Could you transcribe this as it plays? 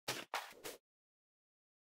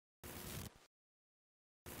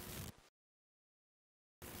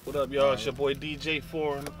What up, y'all? It's your boy DJ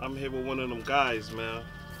Foreign. I'm here with one of them guys, man.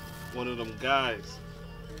 One of them guys.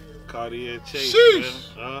 Cartier Chase,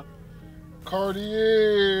 Sheesh. man.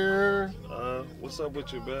 Cartier. What's up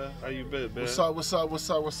with you, man? How you been, man? What's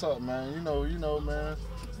up, man? You know, man.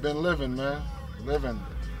 Been living, man. Living.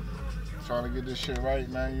 Trying to get this shit right,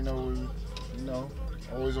 man. You know,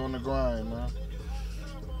 always on the grind, man.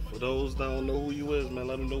 For those that don't know who you is, man,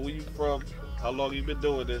 let them know where you from. How long you been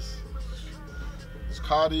doing this? It's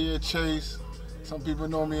Cartier Chase. Some people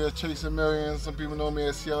know me as Chasing Millions. Some people know me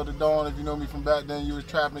as Ciel the Dawn. If you know me from back then, you was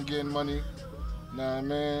trapping, getting money. Nah,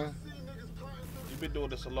 man. You've been doing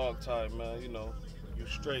this a long time, man. You know, you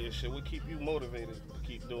straight and shit. We keep you motivated to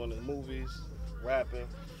keep doing the movies, rapping,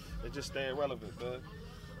 and just staying relevant, man.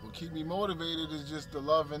 What keep me motivated is just the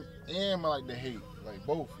loving and like the hate, like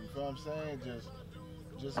both. You feel what I'm saying?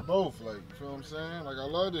 Just both. Like, you feel what I'm saying? Like, I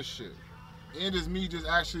love this shit, and it's me just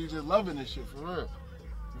actually just loving this shit for real.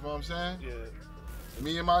 You feel what I'm saying? Yeah.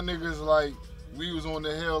 Me and my niggas, like, we was on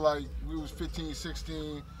the hill, like, we was 15,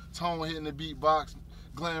 16, Tone hitting the beatbox,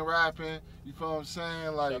 Glenn rapping. You feel what I'm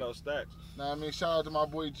saying? Like, shout out Stacks. Nah, I mean, shout out to my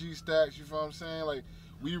boy G Stacks. You feel what I'm saying? Like,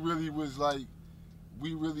 we really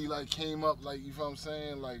came up, like, you feel what I'm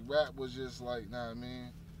saying? Like, rap was just like, nah, I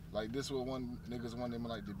mean, like, this what one niggas wanted them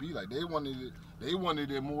like to be. Like, they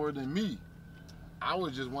wanted it more than me. I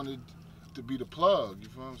was just wanted to be the plug. You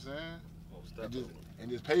feel what I'm saying? And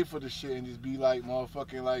just pay for the shit and just be like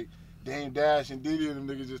motherfucking like Dame Dash and Diddy and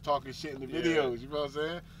them niggas just talking shit in the videos. You feel what I'm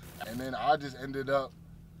saying? And then I just ended up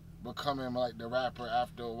becoming like the rapper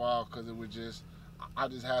after a while because it was just, I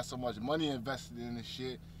just had so much money invested in this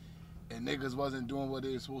shit. And niggas wasn't doing what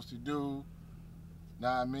they were supposed to do.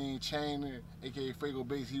 Nah, I mean, Chain, aka Fuego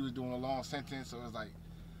Bass, he was doing a long sentence, so it was like,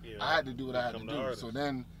 I had to do what I had to do. So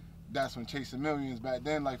then, that's when Chasing Millions, back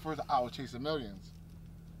then, like first I was Chasing Millions.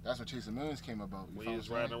 That's when Chasing Millions came about. When you was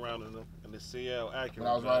riding around in the CL Acura. When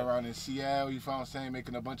I was riding around in CL, you feel what I'm saying,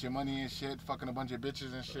 making a bunch of money and shit, fucking a bunch of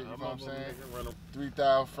bitches and shit, you feel what I'm saying?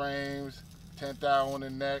 3,000 frames, 10,000 on the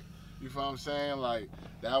neck, you feel what I'm saying? Like,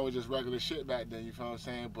 that was just regular shit back then, you feel what I'm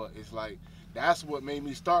saying? But it's like, that's what made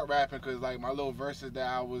me start rapping, because like my little verses that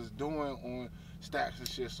I was doing on Stacks and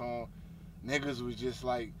shit song, niggas was just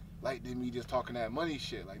like me just talking that money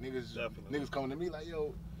shit. Like niggas coming to me like,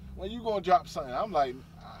 yo, when you gonna drop something? I'm like,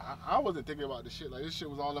 I wasn't thinking about this shit. Like, this shit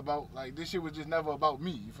was all about, like, this shit was just never about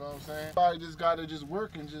me. You feel what I'm saying? I just gotta just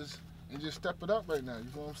work and just step it up right now. You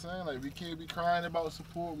feel what I'm saying? Like, we can't be crying about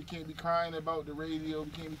support. We can't be crying about the radio. We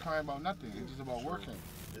can't be crying about nothing. It's just about working.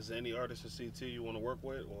 Is there any artist in CT you want to work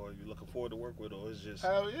with, or are you looking forward to work with, or is just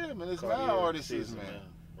hell yeah, man? It's mad artists, man.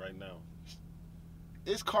 Right now.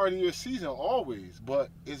 It's Cartier season always, but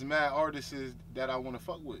it's mad artists that I want to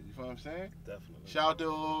fuck with. You feel what I'm saying? Definitely. Shout out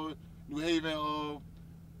to New Haven,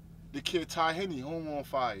 the kid Ty Henny, Home on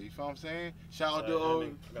Fire. You feel what I'm saying? Shout out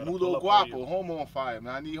to Mulo Guapo, Home on Fire.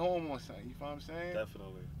 Man, I need Home on something. You feel what I'm saying?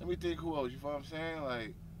 Definitely. Let me think who else. You feel what I'm saying?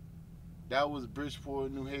 Like, that was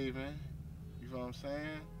Bridgeport, New Haven. You feel what I'm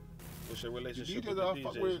saying? What's your relationship with the I DJs,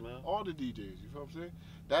 fuck with man? all the DJs. You feel what I'm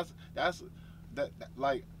saying? That's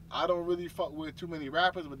like, I don't really fuck with too many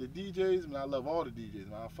rappers, but the DJs, man, I love all the DJs,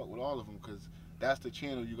 man. I fuck with all of them because that's the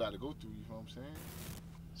channel you got to go through. You feel what I'm saying?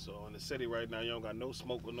 So in the city right now, you don't got no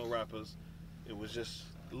smoke with no rappers. It was just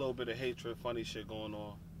a little bit of hatred, funny shit going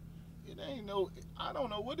on. It ain't no, I don't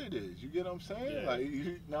know what it is. You get what I'm saying? Yeah. Like,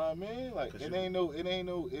 you know what I mean? Like, it ain't no,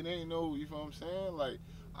 you feel what I'm saying? Like,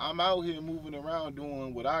 I'm out here moving around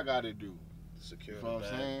doing what I got to do. Secure. You know what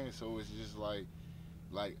I'm saying? So it's just like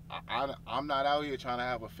I'm not out here trying to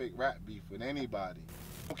have a fake rap beef with anybody.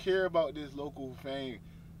 I don't care about this local fame.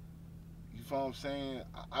 You feel what I'm saying?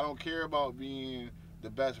 I don't care about being the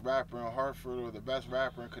best rapper in Hartford or the best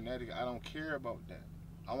rapper in Connecticut. I don't care about that.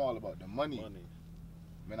 I'm all about the money.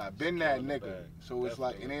 Man, I've been that nigga. So it's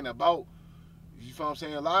like, it ain't about, you feel what I'm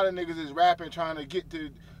saying? A lot of niggas is rapping trying to get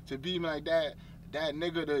to be like that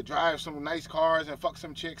nigga to drive some nice cars and fuck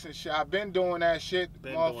some chicks and shit. I've been doing that shit,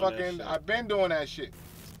 motherfucking. I've been doing that shit.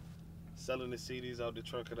 Selling the CDs out the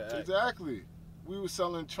trunk of the Acura. Exactly. We were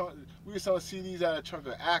selling CDs out of the trunk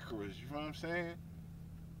of Acuras. You know what I'm saying?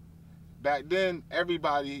 Back then,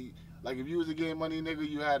 everybody, like, if you was a Getting Money nigga,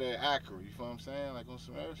 you had an Acura. You feel what I'm saying? Like, on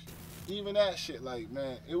some other shit. Even that shit, like,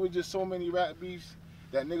 man, it was just so many rap beefs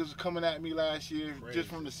that niggas was coming at me last year just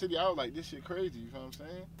from the city. I was like, this shit crazy. You feel what I'm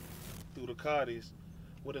saying? Through the Cardis,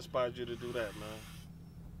 what inspired you to do that,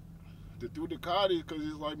 man? Through the Cardis, because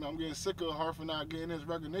it's like, man, I'm getting sick of Hartford not getting this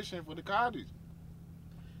recognition for the Cardis.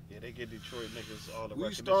 Yeah, they get Detroit niggas all the we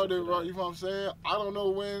recognition. Started, you know what I'm saying? I don't know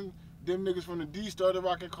when them niggas from the D started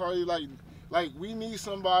rocking Cardi. Like we need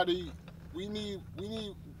somebody. We need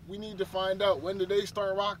we need to find out when did they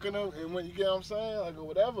start rocking them and when, you get what I'm saying, like, or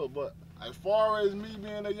whatever. But as far as me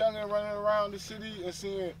being a youngin' running around the city and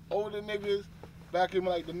seeing older niggas back in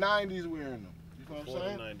like the 90s wearing them, you know what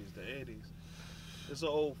I'm saying? The 90s, the 80s. It's an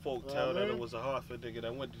old folk tale that it was a Hartford nigga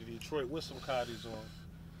that went to Detroit with some Cartiers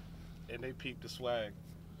on, and they peeped the swag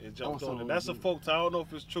and jumped on it. That's a folk tale. I don't know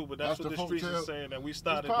if it's true, but that's what the streets is saying, that we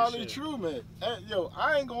started this shit. It's probably this true, man. Yo,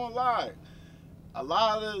 I ain't gonna lie. A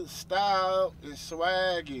lot of style and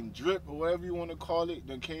swag and drip, or whatever you want to call it,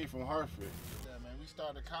 that came from Hartford. Yeah, man, we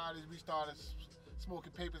started Cartiers, we started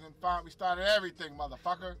smoking papers and font, we started everything,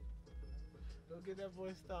 motherfucker. Don't get that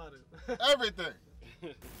boy started. Everything.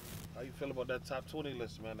 How you feel about that top 20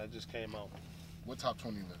 list, man, that just came out? What top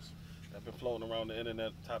 20 list? I've been floating around the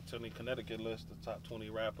internet, top 20 Connecticut list, the top 20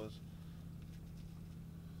 rappers.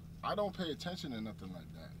 I don't pay attention to nothing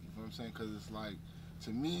like that, you know what I'm saying? Because it's like, to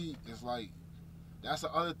me, it's like, that's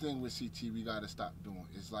the other thing with CT we gotta stop doing.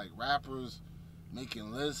 It's like rappers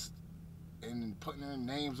making lists and putting their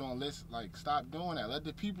names on lists. Like, stop doing that. Let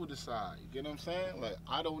the people decide. You get what I'm saying? Like,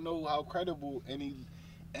 I don't know how credible any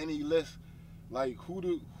list, like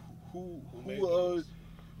who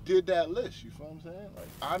did that list. You feel what I'm saying? Like,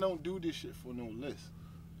 I don't do this shit for no list.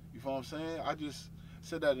 You feel what I'm saying? I just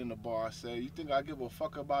said that in the bar. I said, you think I give a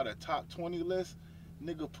fuck about a top 20 list?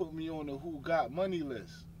 Nigga put me on the Who Got Money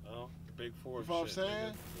list. Oh. Big Four. You know what I'm saying?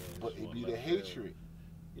 Yeah, but it be the hatred.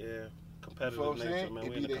 Yeah, You competitive know what I'm nature, saying? man. It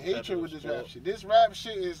We be in the a hatred with competitive this rap sport. shit. This rap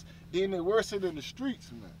shit is then worse than the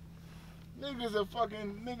streets, man.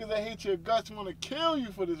 Niggas that hate your guts want to kill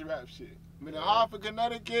you for this rap shit. I mean, in Hartford,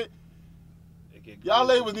 Connecticut, y'all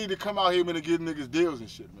labels need to come out here, man, and give niggas deals and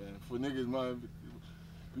shit, man. For niggas, man,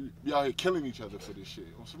 be out here killing each other for this shit.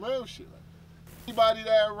 On some real shit. Like, anybody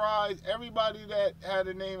that rise, everybody that had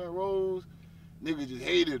a name and rose, niggas just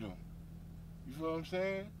hated them. You feel what I'm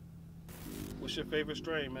saying? What's your favorite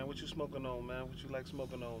strain, man? What you smoking on, man? What you like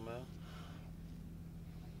smoking on, man?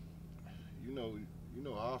 You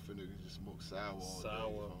know Hartford niggas just smoke sour all day.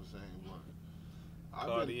 You know what I'm saying? But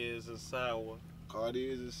Cartiers and sour.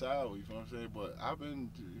 Cartiers and sour, you know what I'm saying? But I've been,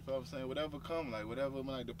 you know what I'm saying, whatever come, like whatever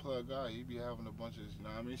like the plug guy, he be having a bunch of, you know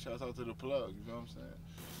what I mean? Shouts out to the plug, you know what I'm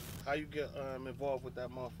saying? How you get involved with that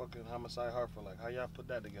motherfucking Homicide Hartford? Like, how y'all put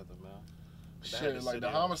that together, man? Shit, like the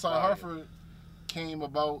Homicide Hartford came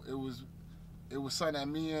about, it was something that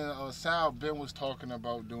me and Sal Ben was talking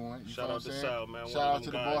about doing. You Shout know out what I'm to saying? Sal, man. Shout out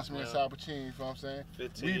to the boss man, Sal Pacini, you know what I'm saying?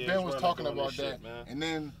 Me and Ben was talking about that. Shit, man. And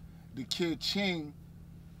then the kid Ching,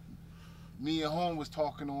 me and Home was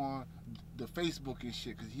talking on the Facebook and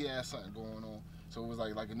shit, because he had something going on. So it was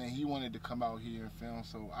like, and then he wanted to come out here and film.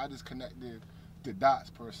 So I just connected the dots,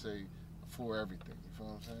 per se, for everything. You feel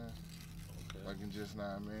what I'm saying? Okay. Like, and just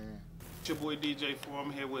now, man. It's your boy DJ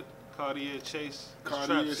Form here with Cartier Chase.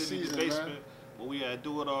 Cartier City, season, the basement. man. Where we at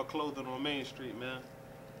Do It All Clothing on Main Street, man.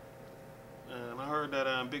 And I heard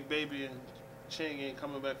that Big Baby and Ching ain't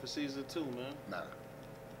coming back for season 2, man. Nah.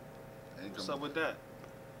 Ain't What's coming. up with that?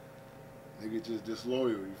 Nigga just disloyal,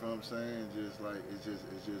 you feel what I'm saying? Just like, it's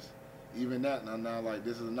just, even that, now like,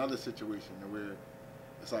 this is another situation where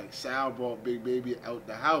it's like Sal brought Big Baby out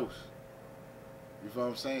the house. You feel what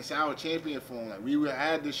I'm saying? Sal champion for him. Like, we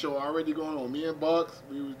had this show already going on. Me and Bucks,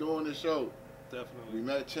 we was doing the show. Definitely. We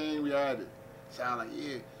met Chain, we had it. Sal like,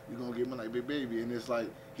 yeah, we gonna get him like Big Baby. And it's like,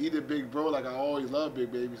 he the big bro, like I always love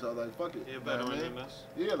Big Baby, so I was like, fuck it. He a veteran than us.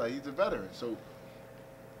 Yeah, like he's a veteran. So,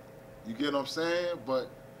 you get what I'm saying? But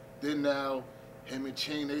then now, him and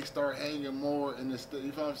Chain, they start hanging more in the,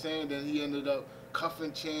 you feel what I'm saying? Then he ended up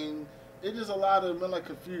cuffing Chain. It just a lot of like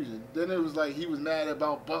confusion. Then it was like he was mad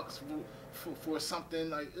about Bucks for something.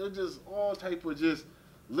 Like, it was just all type of just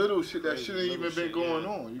little shit that shouldn't even been going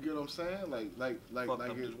on. You get what I'm saying? Like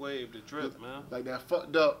the wave, the drip, man. Like that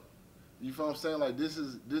fucked up. You feel what I'm saying? Like, this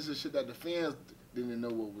is shit that the fans didn't know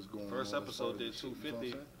what was going on. First episode did 250,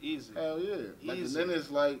 you know easy. Hell yeah. Like, and then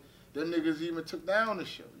it's like them niggas even took down the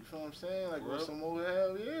show. You feel what I'm saying? Like, with some old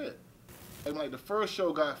hell yeah. And like the first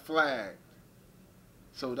show got flagged.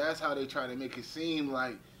 So that's how they try to make it seem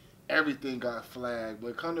like everything got flagged.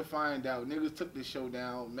 But come to find out, niggas took the show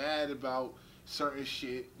down, mad about certain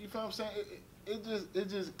shit. You feel what I'm saying?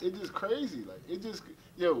 It just crazy. Like, it just,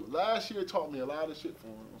 yo, last year taught me a lot of shit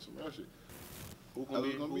on some real shit. Who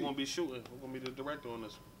gonna be shooting? Who gonna be the director on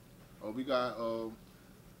this one? Oh, we got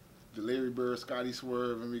the Larry Bird, Scotty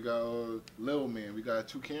Swerve, and we got Lil Man. We got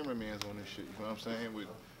 2 cameramans on this shit. You know what I'm saying? With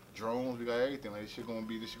drones, we got everything. Like, this shit gonna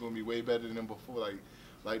be way better than before.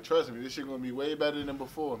 Like trust me, this shit gonna be way better than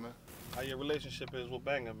before, man. How your relationship is with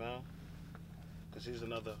Banger, man? Cause he's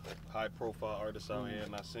another high-profile artist out here,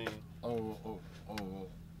 and I seen. Oh,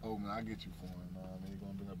 man, I get you for him. Man, you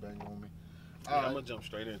gonna bring a Banger on me? Yeah, I'm gonna jump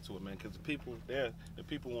straight into it, man, because the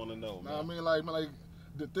people want to know, man. I mean, like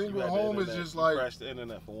the thing You with had the home is internet, just you like crashed the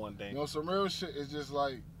internet for one day. you know, some real shit is just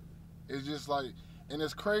like, and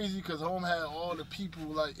it's crazy because home had all the people,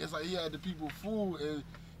 like, it's like he had the people fooled, and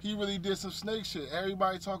he really did some snake shit.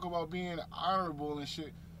 Everybody talk about being honorable and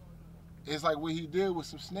shit. It's like what he did was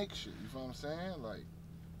some snake shit. You feel what I'm saying? Like,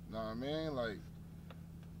 you know what I mean? Like,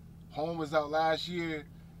 home was out last year.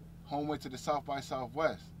 Home went to the South by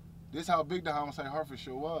Southwest. This how big the Homicide Hartford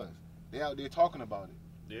show was. They out there talking about it.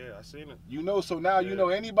 Yeah, I seen it. You know, so now you know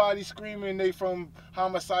anybody screaming they from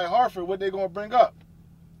Homicide Hartford, what they gonna bring up?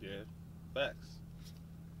 Yeah, facts.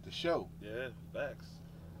 The show. Yeah, facts.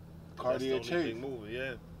 Cartier Chase. Moving,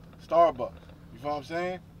 yeah. Starbucks. You feel what I'm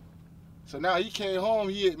saying? So now he came home,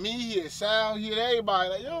 he hit me, he hit Sal, he hit everybody.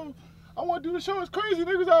 Like, yo, I want to do the show. It's crazy.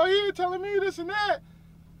 Niggas out here telling me this and that.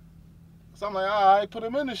 So I'm like, all right, put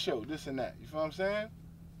him in the show, this and that. You feel what I'm saying?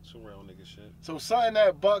 Some real nigga shit. So something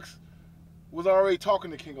that Bucks was already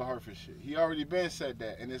talking to King of Hartford shit. He already been said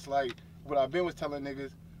that. And it's like, what I've been was telling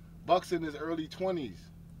niggas, Bucks in his early 20s.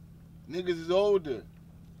 Niggas is older.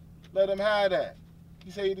 Let him have that.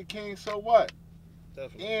 He say he the king, so what?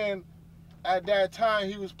 Definitely. And at that time,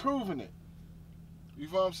 he was proving it. You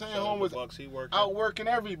feel what I'm saying? Home was outworking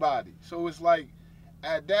everybody. So it's like,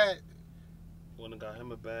 at that... When I got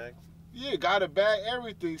him a bag. Yeah, got a bag,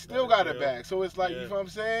 everything. Still got a bag. So it's like, you feel what I'm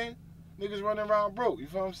saying? Niggas running around broke. You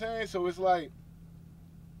feel what I'm saying? So it's like,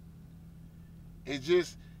 it's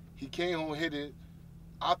just, he came home, hit it.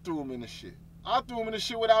 I threw him in the shit. I threw him in the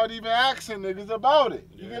shit without even asking niggas about it.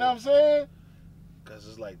 You get what I'm saying? Because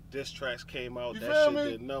it's like, diss tracks came out, you that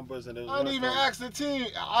shit did numbers, and it was I didn't even ask the team.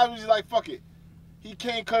 I was just like, fuck it. He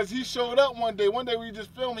came because he showed up one day. One day we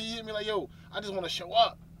just filming. He hit me like, yo, I just want to show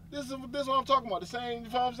up. This is what I'm talking about. The same, you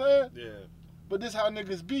feel what I'm saying? Yeah. But this how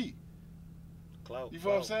niggas be. Clout, you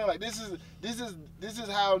feel what I'm saying? Like this is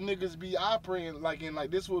how niggas be operating. Like and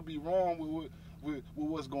like this would be wrong with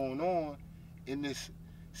what's going on in this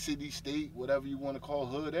city, state, whatever you want to call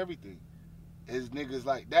hood, everything. Is niggas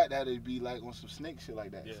like that'd be like on some snake shit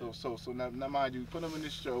like that. Yeah. So now mind you, put him in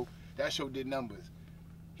this show. That show did numbers.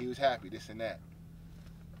 He was happy, this and that.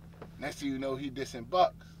 Next thing you know, he dissing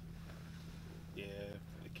Bucks. Yeah,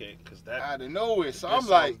 it can't, cause that out of nowhere. So I'm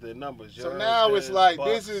like, the numbers. So now it's like,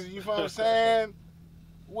 Bucks. This is, you feel what I'm saying?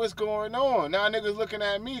 What's going on? Now niggas looking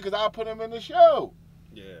at me because I put him in the show.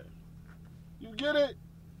 Yeah. You get it?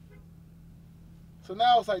 So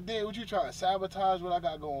now it's like, damn, what you trying to sabotage what I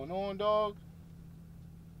got going on, dog?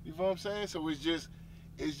 You feel what I'm saying? So it's just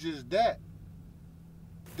that.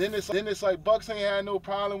 Then it's like Bucks ain't had no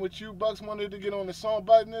problem with you. Bucks wanted to get on the song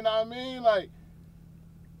button, you know what I mean? Like,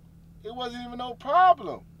 it wasn't even no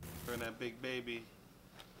problem. And that big baby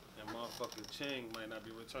and motherfucking Ching might not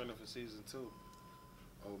be returning for season 2.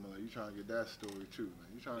 Oh man, you trying to get that story too, man.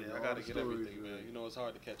 You trying to get I all gotta the get stories, everything, man. You know it's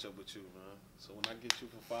hard to catch up with you, man. So when I get you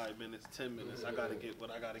for 5 minutes, 10 minutes, I gotta get what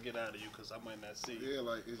I gotta get out of you, cause I might not see you. Yeah,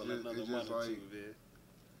 like it's just like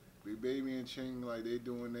Big Baby and Ching, like they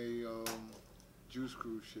doing they Juice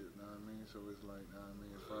Crew shit, know what I mean? So it's like, know what I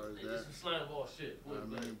mean, as far as that. It's slime ball shit. I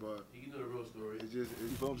mean, but you know the real story. It's just, you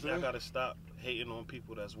know what I'm saying? I gotta stop hating on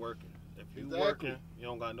people that's working. If you working, you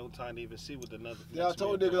don't got no time to even see what another. Yeah, I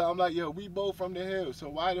told niggas, I'm like, yo, we both from the hill, so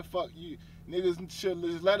why the fuck you niggas should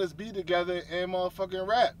just let us be together and motherfucking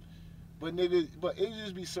rap? But niggas, but it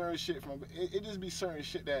just be certain shit from it just be certain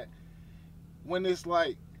shit that when it's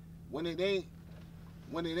like when it ain't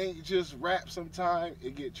just rap, sometime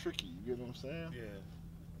it get tricky. You get what I'm saying? Yeah.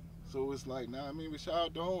 So it's like, nah, I mean, we shout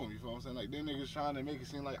out to home. You feel what I'm saying? Like them niggas trying to make it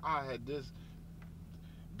seem like I had this.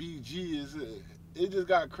 BG is. It just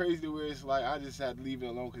got crazy where it's like I just had to leave it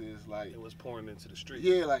alone because it's like it was pouring into the streets.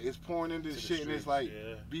 Yeah, like it's pouring into shit, streets, and it's like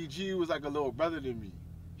BG was like a little brother to me.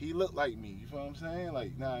 He looked like me. You feel what I'm saying?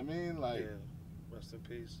 Like, nah, I mean, like, yeah. Rest in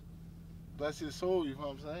peace. Bless his soul. You feel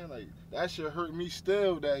what I'm saying? Like that shit hurt me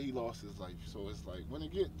still that he lost his life. So it's like when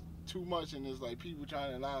it get too much and it's like people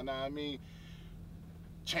trying to nah, I mean,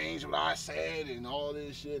 change what I said and all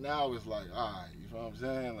this shit. Now it's like, all right, you feel what I'm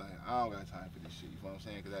saying? Like I don't got time for this shit. You feel what I'm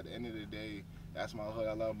saying? Because at the end of the day. That's my hood.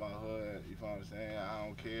 I love my hood. You feel what I'm saying? I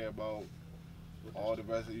don't care about all the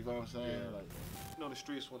rest of you feel what I'm saying? Yeah. Like, you know the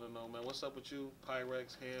streets want to know, man. What's up with you,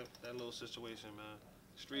 Pyrex, Hamp, that little situation, man?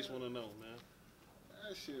 The streets want to know, man.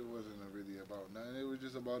 That shit wasn't really about nothing. It was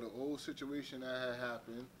just about an old situation that had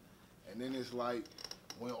happened. And then it's like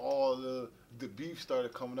when all the beef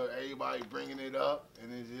started coming up, everybody bringing it up.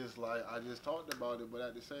 And it's just like, I just talked about it. But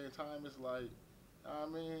at the same time, it's like, I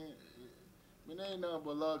mean, it ain't nothing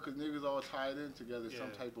but love because niggas all tied in together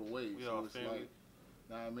some type of way. We so all it's family. like,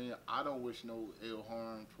 nah, I mean, I don't wish no ill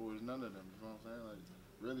harm towards none of them. You know what I'm saying? Like,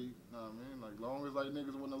 really, you know what I mean? Like, long as like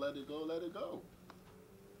niggas want to let it go, let it go.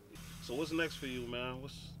 So what's next for you, man?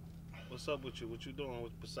 What's up with you? What you doing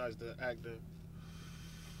besides the acting?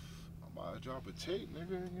 I'm about to drop a tape,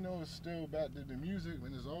 nigga. You know, it's still back to the music,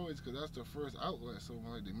 and it's always, because that's the first outlet. So,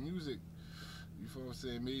 like, the music, you feel what I'm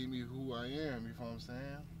saying, made me who I am, you feel what I'm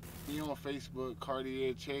saying? Me on Facebook,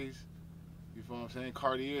 Cartier Chase, you feel what I'm saying?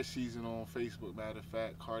 Cartier season on Facebook, matter of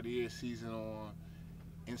fact. Cartier season on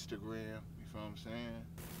Instagram, you feel what I'm saying?